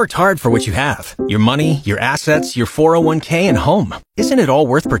Worked hard for what you have. Your money, your assets, your 401k, and home. Isn't it all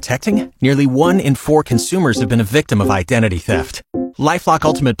worth protecting? Nearly 1 in 4 consumers have been a victim of identity theft. LifeLock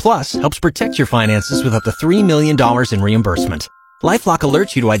Ultimate Plus helps protect your finances with up to $3 million in reimbursement. LifeLock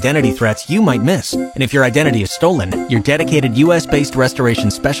alerts you to identity threats you might miss. And if your identity is stolen, your dedicated U.S.-based restoration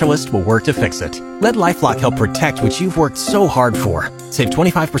specialist will work to fix it. Let LifeLock help protect what you've worked so hard for. Save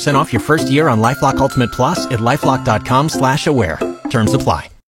 25% off your first year on LifeLock Ultimate Plus at LifeLock.com/aware. Terms apply.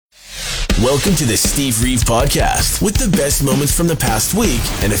 Welcome to the Steve Reeve Podcast with the best moments from the past week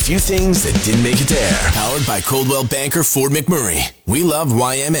and a few things that didn't make it to air. Powered by Coldwell Banker Ford McMurray. We love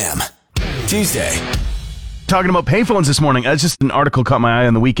YMM. Tuesday. Talking about payphones this morning. Just an article caught my eye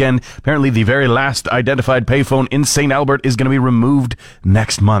on the weekend. Apparently, the very last identified payphone in St. Albert is going to be removed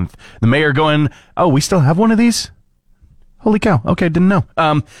next month. The mayor going, oh, we still have one of these? Holy cow. Okay, didn't know.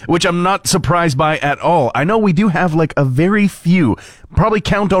 Which I'm not surprised by at all. I know we do have like a very few, probably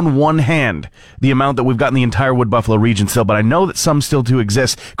count on one hand, the amount that we've got in the entire Wood Buffalo region still, but I know that some still do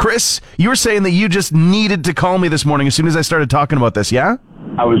exist. Chris, you were saying that you just needed to call me this morning as soon as I started talking about this, yeah?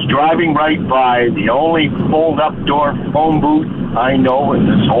 I was driving right by the only fold-up door phone booth I know in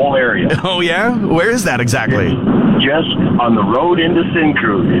this whole area. Oh, yeah? Where is that exactly? Just on the road into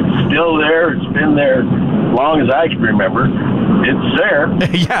Syncrude. It's still there. It's been there as long as I can remember. It's there.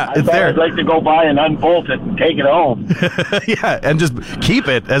 Yeah, it's there. I'd like to go by and unbolt it and take it home. Yeah, and just keep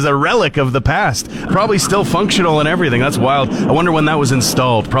it as a relic of the past. Probably still functional and everything. That's wild. I wonder when that was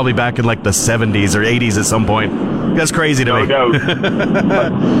installed. Probably back in like the 70s or 80s at some point. That's crazy to me. No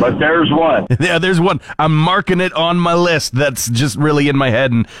doubt. But there's one. Yeah, there's one. I'm marking it on my list. That's just really in my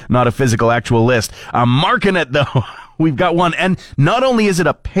head and not a physical actual list. I'm marking it though. We've got one. And not only is it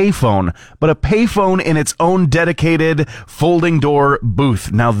a payphone, but a payphone in its own dedicated folding door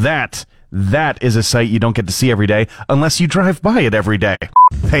booth. Now that is a sight you don't get to see every day unless you drive by it every day.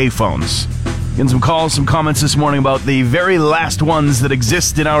 Payphones. Getting some calls, some comments this morning about the very last ones that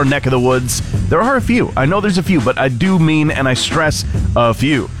exist in our neck of the woods. There are a few. I know there's a few, but I do mean, and I stress, a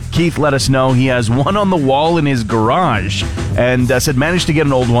few. Keith let us know he has one on the wall in his garage and said managed to get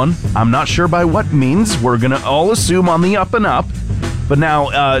an old one. I'm not sure by what means. We're going to all assume on the up and up. But now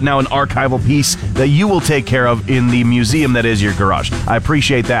an archival piece that you will take care of in the museum that is your garage. I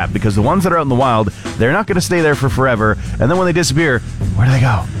appreciate that because the ones that are out in the wild, they're not going to stay there for forever. And then when they disappear, where do they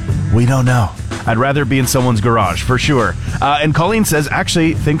go? We don't know. I'd rather be in someone's garage, for sure. And Colleen says,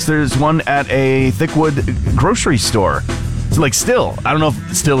 actually thinks there's one at a Thickwood grocery store. It's like still, I don't know if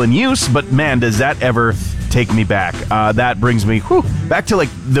it's still in use, but man, does that ever take me back. That brings me back to like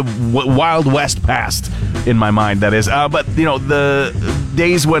the Wild West past in my mind, that is. But, you know, the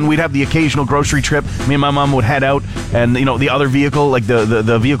days when we'd have the occasional grocery trip, me and my mom would head out and, you know, the other vehicle, like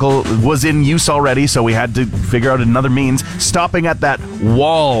the vehicle was in use already, so we had to figure out another means, stopping at that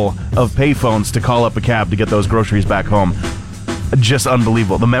wall of payphones to call up a cab to get those groceries back home. Just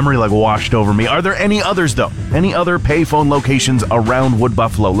unbelievable. The memory like washed over me. Are there any others, though? Any other payphone locations around Wood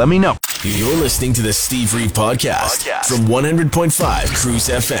Buffalo? Let me know. You're listening to the Steve Reeve Podcast from 100.5 Cruise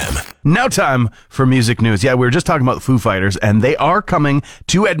FM. Now time for music news. Yeah, we were just talking about the Foo Fighters, and they are coming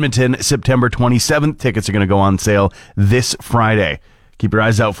to Edmonton September 27th. Tickets are going to go on sale this Friday. Keep your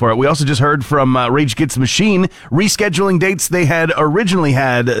eyes out for it. We also just heard from Rage Against the Machine rescheduling dates they had originally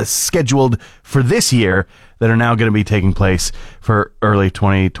had scheduled for this year that are now going to be taking place for early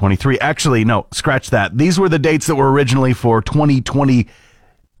 2023. Actually, no, scratch that. These were the dates that were originally for 2020,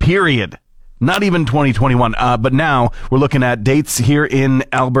 period. Not even 2021. But now we're looking at dates here in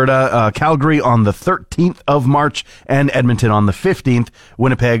Alberta, Calgary on the 13th of March and Edmonton on the 15th,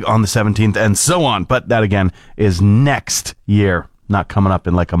 Winnipeg on the 17th, and so on. But that, again, is next year. Not coming up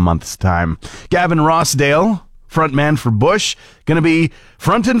in like a month's time. Gavin Rossdale, frontman for Bush, going to be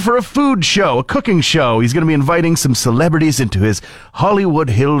fronting for a food show, a cooking show. He's going to be inviting some celebrities into his Hollywood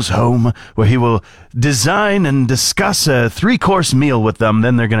Hills home where he will design and discuss a 3-course meal with them.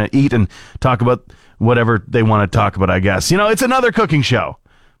 Then they're going to eat and talk about whatever they want to talk about, I guess. You know, it's another cooking show,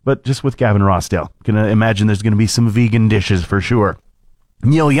 but just with Gavin Rossdale. Going to imagine there's going to be some vegan dishes for sure.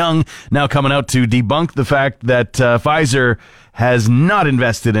 Neil Young now coming out to debunk the fact that Pfizer has not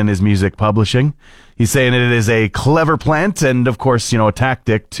invested in his music publishing. He's saying it is a clever plant and, of course, you know, a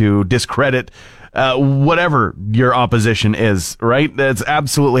tactic to discredit whatever your opposition is, right? That's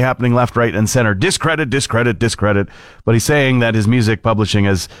absolutely happening left, right, and center. Discredit. But he's saying that his music publishing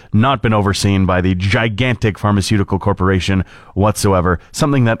has not been overseen by the gigantic pharmaceutical corporation whatsoever.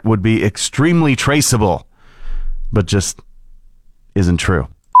 Something that would be extremely traceable, but just isn't true.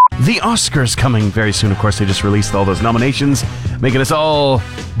 The Oscars coming very soon. Of course, they just released all those nominations, making us all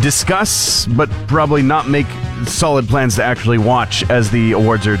discuss, but probably not make solid plans to actually watch as the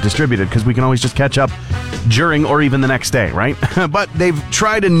awards are distributed, because we can always just catch up during or even the next day, right? But they've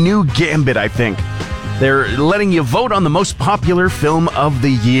tried a new gambit, I think. They're letting you vote on the most popular film of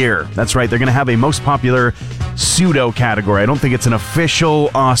the year. That's right, they're going to have a most popular pseudo category. I don't think it's an official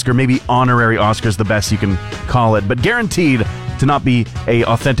Oscar, maybe honorary Oscar is the best you can call it, but guaranteed to not be a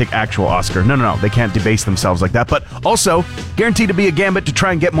authentic actual Oscar. No, they can't debase themselves like that, but also guaranteed to be a gambit to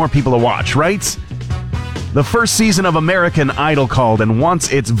try and get more people to watch, right? The first season of American Idol called and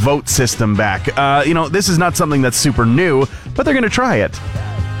wants its vote system back. This is not something that's super new, but they're going to try it.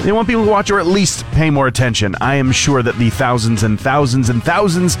 They want people to watch or at least pay more attention. I am sure that the thousands and thousands and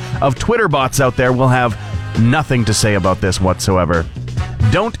thousands of Twitter bots out there will have nothing to say about this whatsoever.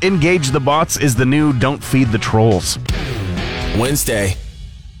 Don't engage the bots is the new don't feed the trolls. Wednesday.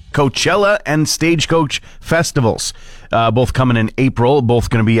 Coachella and Stagecoach festivals, both coming in April, both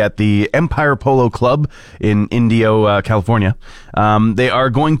going to be at the Empire Polo Club in Indio, California. They are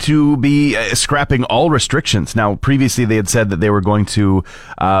going to be scrapping all restrictions. Now, previously they had said that they were going to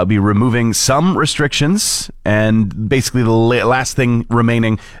be removing some restrictions, and basically the last thing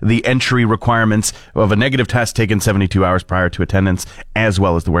remaining, the entry requirements of a negative test taken 72 hours prior to attendance, as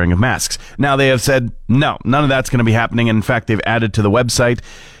well as the wearing of masks. Now, they have said, no, none of that's going to be happening. And in fact, they've added to the website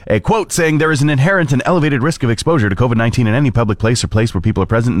a quote saying there is an inherent and elevated risk of exposure to COVID-19 in any public place or place where people are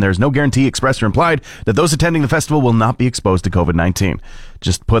present, and there is no guarantee, expressed or implied, that those attending the festival will not be exposed to COVID-19.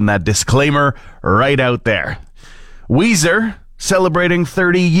 Just putting that disclaimer right out there. Weezer celebrating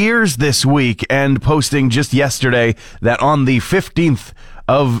 30 years this week and posting just yesterday that on the 15th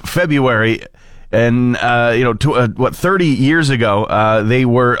of February, and 30 years ago, they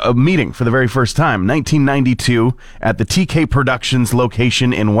were meeting for the very first time, 1992, at the TK Productions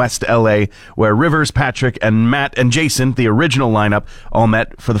location in West LA, where Rivers, Patrick, and Matt and Jason, the original lineup, all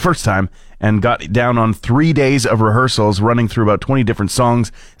met for the first time and got down on 3 days of rehearsals, running through about 20 different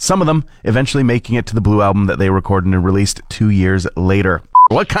songs, some of them eventually making it to the Blue Album that they recorded and released 2 years later.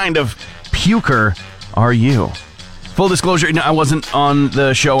 What kind of puker are you? Full disclosure, I wasn't on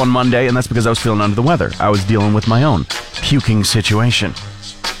the show on Monday, and that's because I was feeling under the weather. I was dealing with my own puking situation.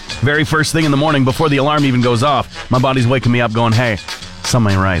 Very first thing in the morning, before the alarm even goes off, my body's waking me up going, hey,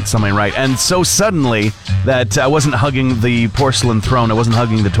 something ain't right. And so suddenly that I wasn't hugging the porcelain throne, I wasn't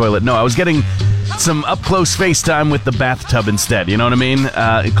hugging the toilet. No, I was getting some up-close FaceTime with the bathtub instead, you know what I mean?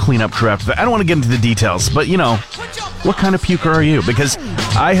 Clean up crap. I don't want to get into the details, but what kind of puker are you? Because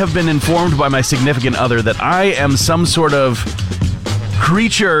I have been informed by my significant other that I am some sort of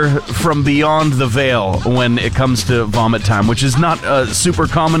creature from beyond the veil when it comes to vomit time, which is not a super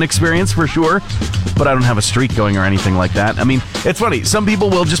common experience for sure, but I don't have a streak going or anything like that. I mean, it's funny. Some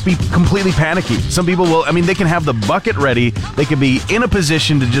people will just be completely panicky. Some people will, they can have the bucket ready. They can be in a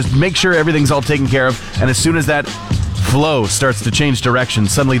position to just make sure everything's all taken care of, and as soon as that flow starts to change direction,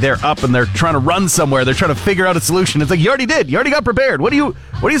 suddenly they're up and they're trying to run somewhere. They're trying to figure out a solution. It's like, you already did. You already got prepared. What are you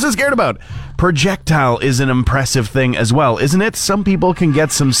so scared about? Projectile is an impressive thing as well, isn't it? Some people can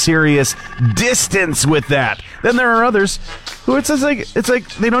get some serious distance with that. Then there are others who it's like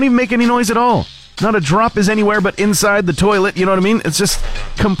they don't even make any noise at all. Not a drop is anywhere but inside the toilet, you know what I mean? It's just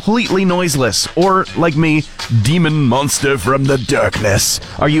completely noiseless. Or, like me, demon monster from the darkness.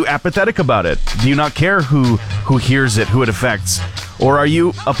 Are you apathetic about it? Do you not care who hears it, who it affects? Or are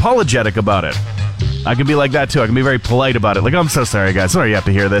you apologetic about it? I can be like that too. I can be very polite about it. Like, I'm so sorry, guys. Sorry you have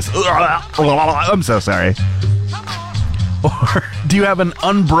to hear this. I'm so sorry. Or do you have an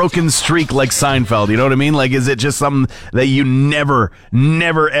unbroken streak like Seinfeld? You know what I mean? Like, is it just something that you never,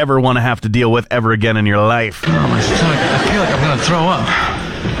 ever want to have to deal with ever again in your life? Oh, my stomach. I feel like I'm going to throw up.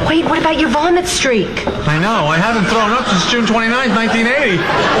 Wait, what about your vomit streak? I know. I haven't thrown up since June 29th, 1980.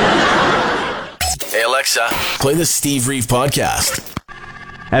 Hey, Alexa, play the Steve Reeve podcast.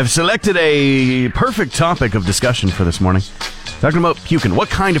 I've selected a perfect topic of discussion for this morning. Talking about puking. What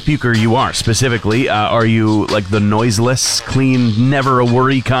kind of puker you are specifically? Are you like the noiseless, clean, never a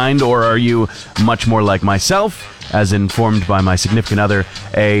worry kind, or are you much more like myself, as informed by my significant other,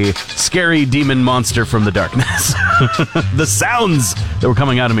 a scary demon monster from the darkness? The sounds that were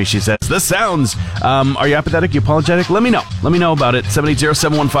coming out of me, she says. The sounds. Are you apathetic? You apologetic? Let me know. Let me know about it.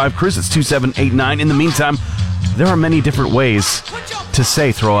 780-715-CRUISE. It's 2789. In the meantime, there are many different ways to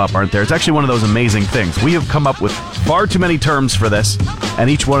say throw up, aren't there? It's actually one of those amazing things. We have come up with far too many terms for this, and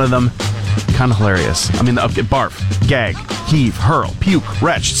each one of them kind of hilarious. I mean, okay, barf, gag, heave, hurl, puke,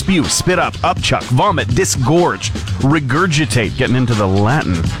 retch, spew, spit up, upchuck, vomit, disgorge, regurgitate, getting into the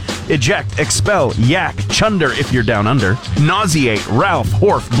Latin. eject, expel, yak, chunder if you're down under, nauseate, Ralph,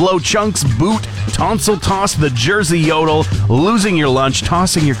 horf, blow chunks, boot, tonsil toss, the Jersey yodel, losing your lunch,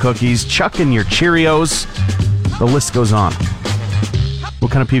 tossing your cookies, chucking your Cheerios. The list goes on.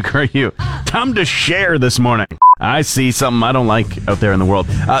 What kind of puke are you? Time to share this morning. I see something I don't like out there in the world.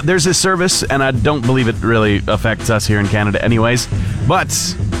 There's this service, and I don't believe it really affects us here in Canada anyways, but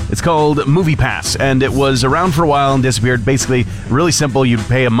it's called Movie Pass, and it was around for a while and disappeared. Basically, really simple. You'd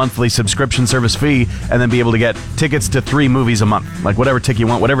pay a monthly subscription service fee and then be able to get tickets to 3 movies a month. Like whatever ticket you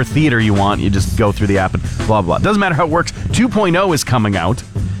want, whatever theater you want, you just go through the app and blah, blah. Doesn't matter how it works. 2.0 is coming out.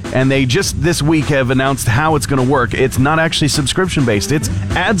 And they just this week have announced how it's going to work. It's not actually subscription-based. It's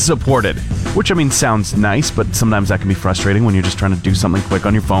ad-supported, which, I mean, sounds nice, but sometimes that can be frustrating when you're just trying to do something quick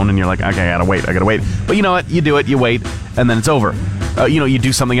on your phone and you're like, okay, I gotta wait. But you know what? You do it, you wait, and then it's over. You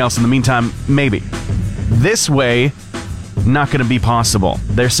do something else in the meantime, maybe. This way, not going to be possible.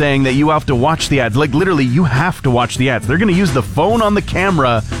 They're saying that you have to watch the ads. Like, literally, you have to watch the ads. They're going to use the phone on the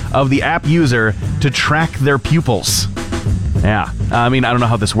camera of the app user to track their pupils. Yeah, I mean, I don't know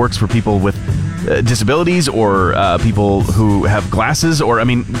how this works for people with disabilities or people who have glasses, or, I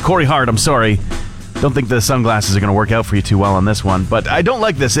mean, Corey Hart, I'm sorry. Don't think the sunglasses are going to work out for you too well on this one, but I don't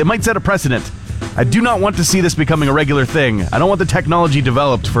like this. It might set a precedent. I do not want to see this becoming a regular thing. I don't want the technology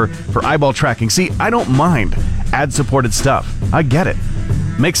developed for eyeball tracking. See, I don't mind ad-supported stuff. I get it.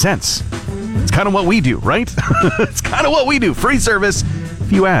 Makes sense. It's kind of what we do, right? It's kind of what we do. Free service,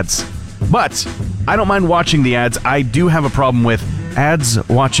 few ads. But I don't mind watching the ads. I do have a problem with ads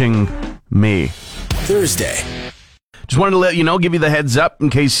watching me. Thursday. Just wanted to let you know, give you the heads up in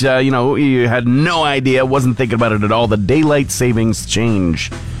case, you had no idea, wasn't thinking about it at all. The daylight savings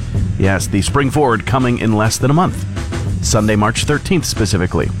change. Yes, the spring forward coming in less than a month. Sunday, March 13th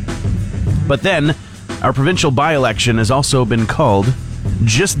specifically. But then, our provincial by-election has also been called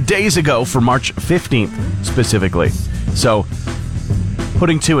just days ago for March 15th specifically. So,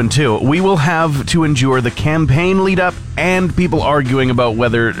 putting 2 and 2, we will have to endure the campaign lead-up and people arguing about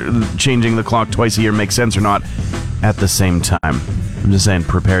whether changing the clock twice a year makes sense or not at the same time. I'm just saying,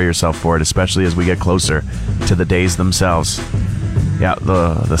 prepare yourself for it, especially as we get closer to the days themselves. Yeah,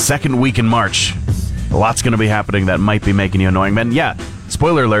 the second week in March, a lot's going to be happening that might be making you annoying. And yeah,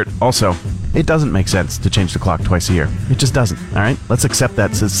 spoiler alert, also, it doesn't make sense to change the clock twice a year. It just doesn't, all right? Let's accept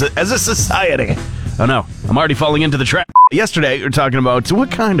that as a society. Oh no, I'm already falling into the trap. Yesterday, we were talking about,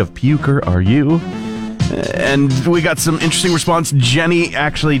 what kind of puker are you? And we got some interesting response. Jenny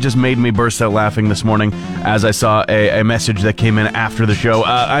actually just made me burst out laughing this morning as I saw a message that came in after the show.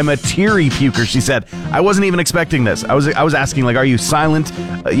 I'm a teary puker, she said. I wasn't even expecting this. I was asking, like, are you silent?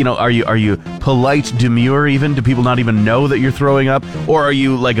 Are you polite, demure even? Do people not even know that you're throwing up? Or are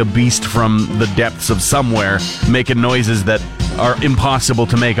you like a beast from the depths of somewhere making noises that are impossible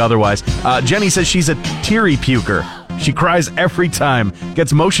to make otherwise? Jenny says she's a teary puker. She cries every time.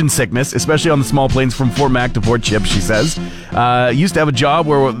 Gets motion sickness, especially on the small planes from Fort Mac to Fort Chip, she says. Used to have a job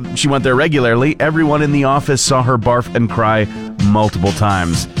where she went there regularly. Everyone in the office saw her barf and cry multiple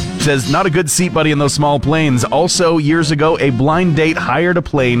times. She says, not a good seat buddy in those small planes. Also, years ago, a blind date hired a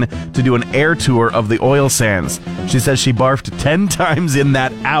plane to do an air tour of the oil sands. She says she barfed 10 times in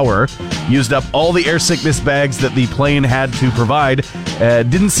that hour, used up all the air sickness bags that the plane had to provide,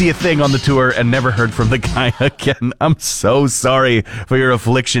 didn't see a thing on the tour, and never heard from the guy again. I'm so sorry for your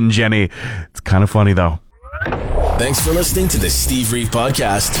affliction, Jenny. It's kind of funny, though. Thanks for listening to the Steve Reeve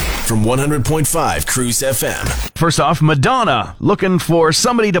Podcast from 100.5 Cruise FM. First off, Madonna, looking for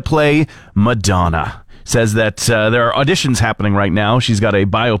somebody to play Madonna. Says that there are auditions happening right now. She's got a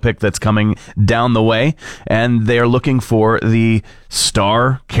biopic that's coming down the way, and they're looking for the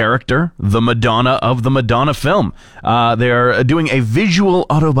star character, the Madonna of the Madonna film. They're doing a visual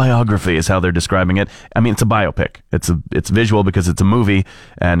autobiography, is how they're describing it. I mean, it's a biopic. It's visual because it's a movie,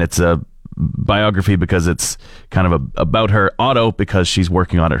 and it's a biography because it's kind of about her, auto because she's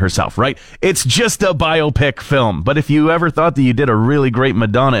working on it herself, right? It's just a biopic film. But if you ever thought that you did a really great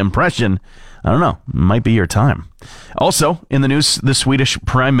Madonna impression, I don't know, might be your time. Also, in the news, the Swedish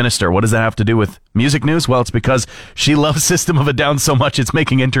Prime Minister. What does that have to do with music news? Well, it's because she loves System of a Down so much it's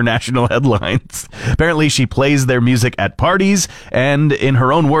making international headlines. Apparently, she plays their music at parties, and in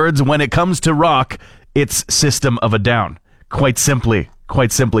her own words, when it comes to rock, it's System of a Down. Quite simply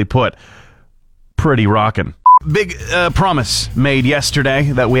put. Pretty rockin'. Big promise made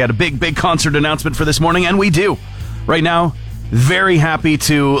yesterday that we had a big concert announcement for this morning, and we do. Right now, very happy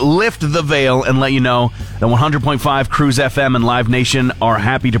to lift the veil and let you know that 100.5 Cruise FM and Live Nation are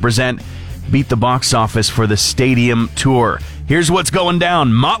happy to present Beat the Box Office for the Stadium Tour. Here's what's going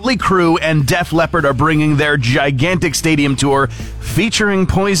down. Motley Crue and Def Leppard are bringing their gigantic stadium tour featuring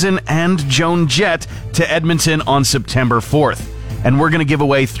Poison and Joan Jett to Edmonton on September 4th. And we're going to give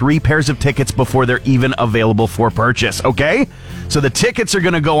away 3 pairs of tickets before they're even available for purchase, okay? So the tickets are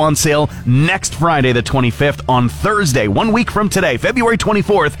going to go on sale next Friday, the 25th. On Thursday, 1 week from today, February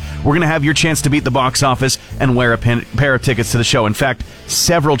 24th, we're going to have your chance to beat the box office and wear a pair of tickets to the show. In fact,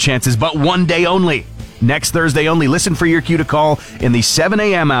 several chances, but one day only. Next Thursday only. Listen for your cue to call in the 7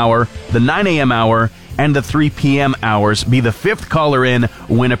 a.m. hour, the 9 a.m. hour, and the 3 p.m. hours. Be the 5th caller in,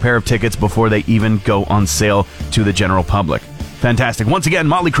 win a pair of tickets before they even go on sale to the general public. Fantastic. Once again,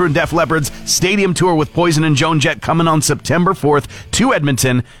 Motley Crue and Def Leppard's stadium tour with Poison and Joan Jett coming on September 4th to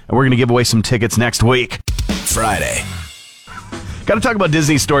Edmonton, and we're going to give away some tickets next week. Friday. Got to talk about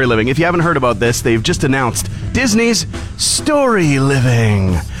Disney's Storyliving. If you haven't heard about this, they've just announced Disney's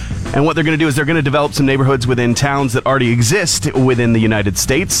Storyliving. And what they're going to do is they're going to develop some neighborhoods within towns that already exist within the United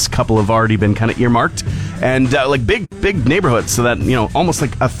States. A couple have already been kind of earmarked. And like big neighborhoods so that, you know, almost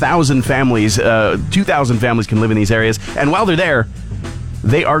like 1,000 families, 2,000 families can live in these areas. And while they're there,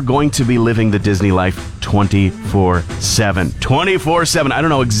 they are going to be living the Disney life 24/7. 24/7. I don't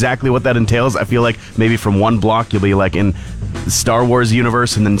know exactly what that entails. I feel like maybe from one block you'll be like in the Star Wars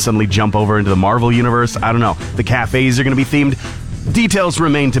universe and then suddenly jump over into the Marvel universe. I don't know. The cafes are going to be themed. Details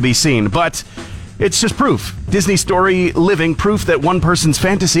remain to be seen, but it's just proof. Disney Storyliving, proof that one person's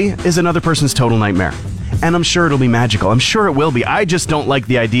fantasy is another person's total nightmare. And I'm sure it'll be magical. I'm sure it will be. I just don't like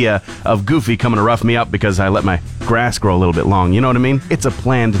the idea of Goofy coming to rough me up because I let my grass grow a little bit long. You know what I mean? It's a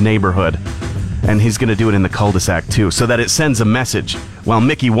planned neighborhood. And he's going to do it in the cul-de-sac, too, so that it sends a message while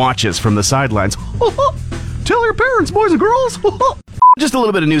Mickey watches from the sidelines. Tell your parents, boys and girls. Just a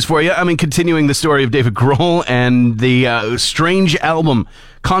little bit of news for you. I mean, continuing the story of David Grohl and the strange album,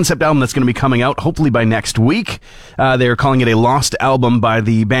 concept album that's going to be coming out hopefully by next week. They're calling it a lost album by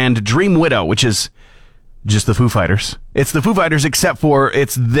the band Dream Widow, which is just the Foo Fighters. It's the Foo Fighters, except for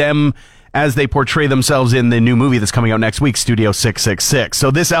it's them as they portray themselves in the new movie that's coming out next week, Studio 666.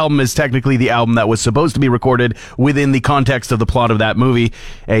 So this album is technically the album that was supposed to be recorded within the context of the plot of that movie,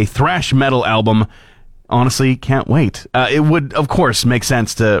 a thrash metal album. Honestly, can't wait. It would, of course, make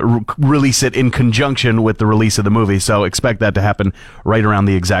sense to release it in conjunction with the release of the movie, so expect that to happen right around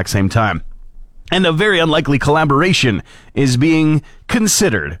the exact same time. And a very unlikely collaboration is being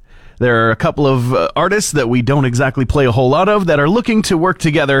considered. There are a couple of artists that we don't exactly play a whole lot of that are looking to work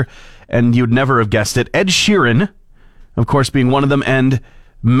together, and you'd never have guessed it. Ed Sheeran, of course, being one of them, and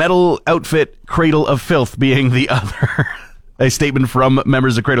metal outfit Cradle of Filth being the other. A statement from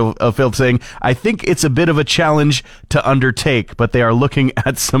members of Cradle of Filth saying, I think it's a bit of a challenge to undertake, but they are looking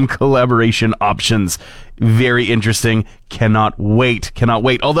at some collaboration options. Very interesting. Cannot wait.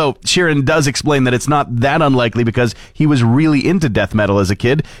 Although Sheeran does explain that it's not that unlikely because he was really into death metal as a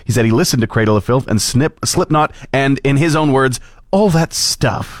kid. He said he listened to Cradle of Filth and Slipknot, and in his own words, all that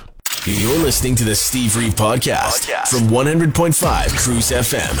stuff. You're listening to the Steve Reeve Podcast from 100.5 Cruise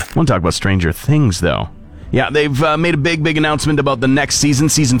FM. I want to talk about Stranger Things, though. Yeah, they've made a big announcement about the next season.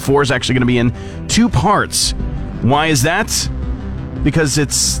 Season 4 is actually going to be in 2 parts. Why is that? Because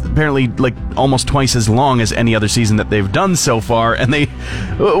it's apparently like almost twice as long as any other season that they've done so far, and they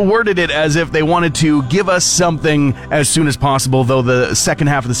worded it as if they wanted to give us something as soon as possible, though the second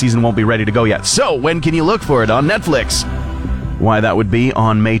half of the season won't be ready to go yet. So, when can you look for it? On Netflix. Why, that would be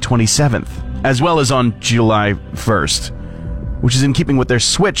on May 27th, as well as on July 1st. Which is in keeping with their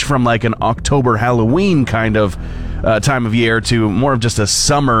switch from like an October Halloween kind of time of year to more of just a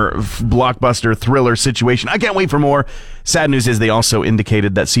summer blockbuster thriller situation. I can't wait for more. Sad news is they also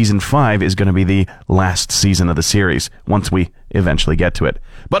indicated that season 5 is going to be the last season of the series once we eventually get to it.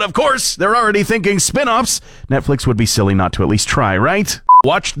 But of course, they're already thinking spin-offs. Netflix would be silly not to at least try, right?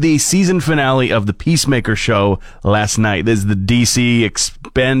 Watched the season finale of the Peacemaker show last night. This is the DC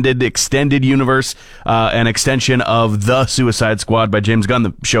extended universe, an extension of The Suicide Squad by James Gunn,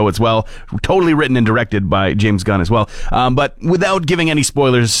 the show as well. Totally written and directed by James Gunn as well. But without giving any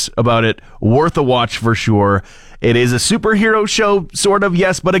spoilers about it, worth a watch for sure. It is a superhero show, sort of,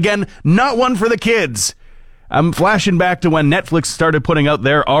 yes, but again, not one for the kids. I'm flashing back to when Netflix started putting out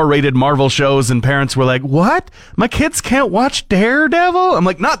their R-rated Marvel shows and parents were like, what? My kids can't watch Daredevil? I'm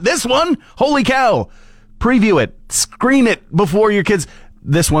like, not this one. Holy cow. Preview it. Screen it before your kids.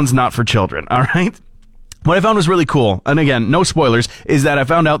 This one's not for children, all right? What I found was really cool, and again, no spoilers, is that I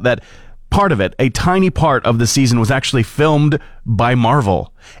found out that part of it, a tiny part of the season, was actually filmed by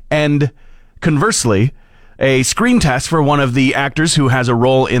Marvel. And conversely, a screen test for one of the actors who has a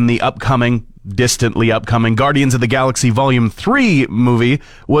role in the distantly upcoming Guardians of the Galaxy Volume 3 movie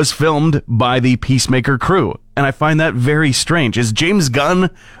was filmed by the Peacemaker crew. And I find that very strange. Is James Gunn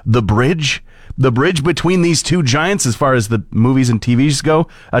the bridge? The bridge between these two giants as far as the movies and TV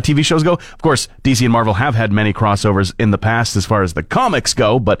shows go? Of course, DC and Marvel have had many crossovers in the past as far as the comics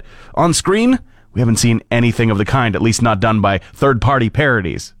go, but on screen, we haven't seen anything of the kind, at least not done by third-party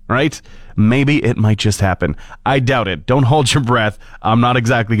parodies, right? Maybe it might just happen. I doubt it. Don't hold your breath. I'm not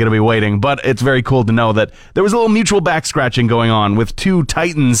exactly going to be waiting, but it's very cool to know that there was a little mutual back-scratching going on with two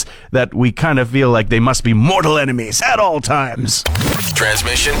titans that we kind of feel like they must be mortal enemies at all times.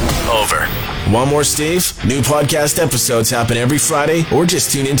 Transmission over. Want more Steve? New podcast episodes happen every Friday, or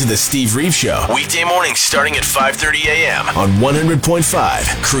just tune into the Steve Reeve Show. Weekday mornings starting at 5:30 a.m. on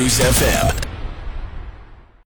 100.5 Cruise FM.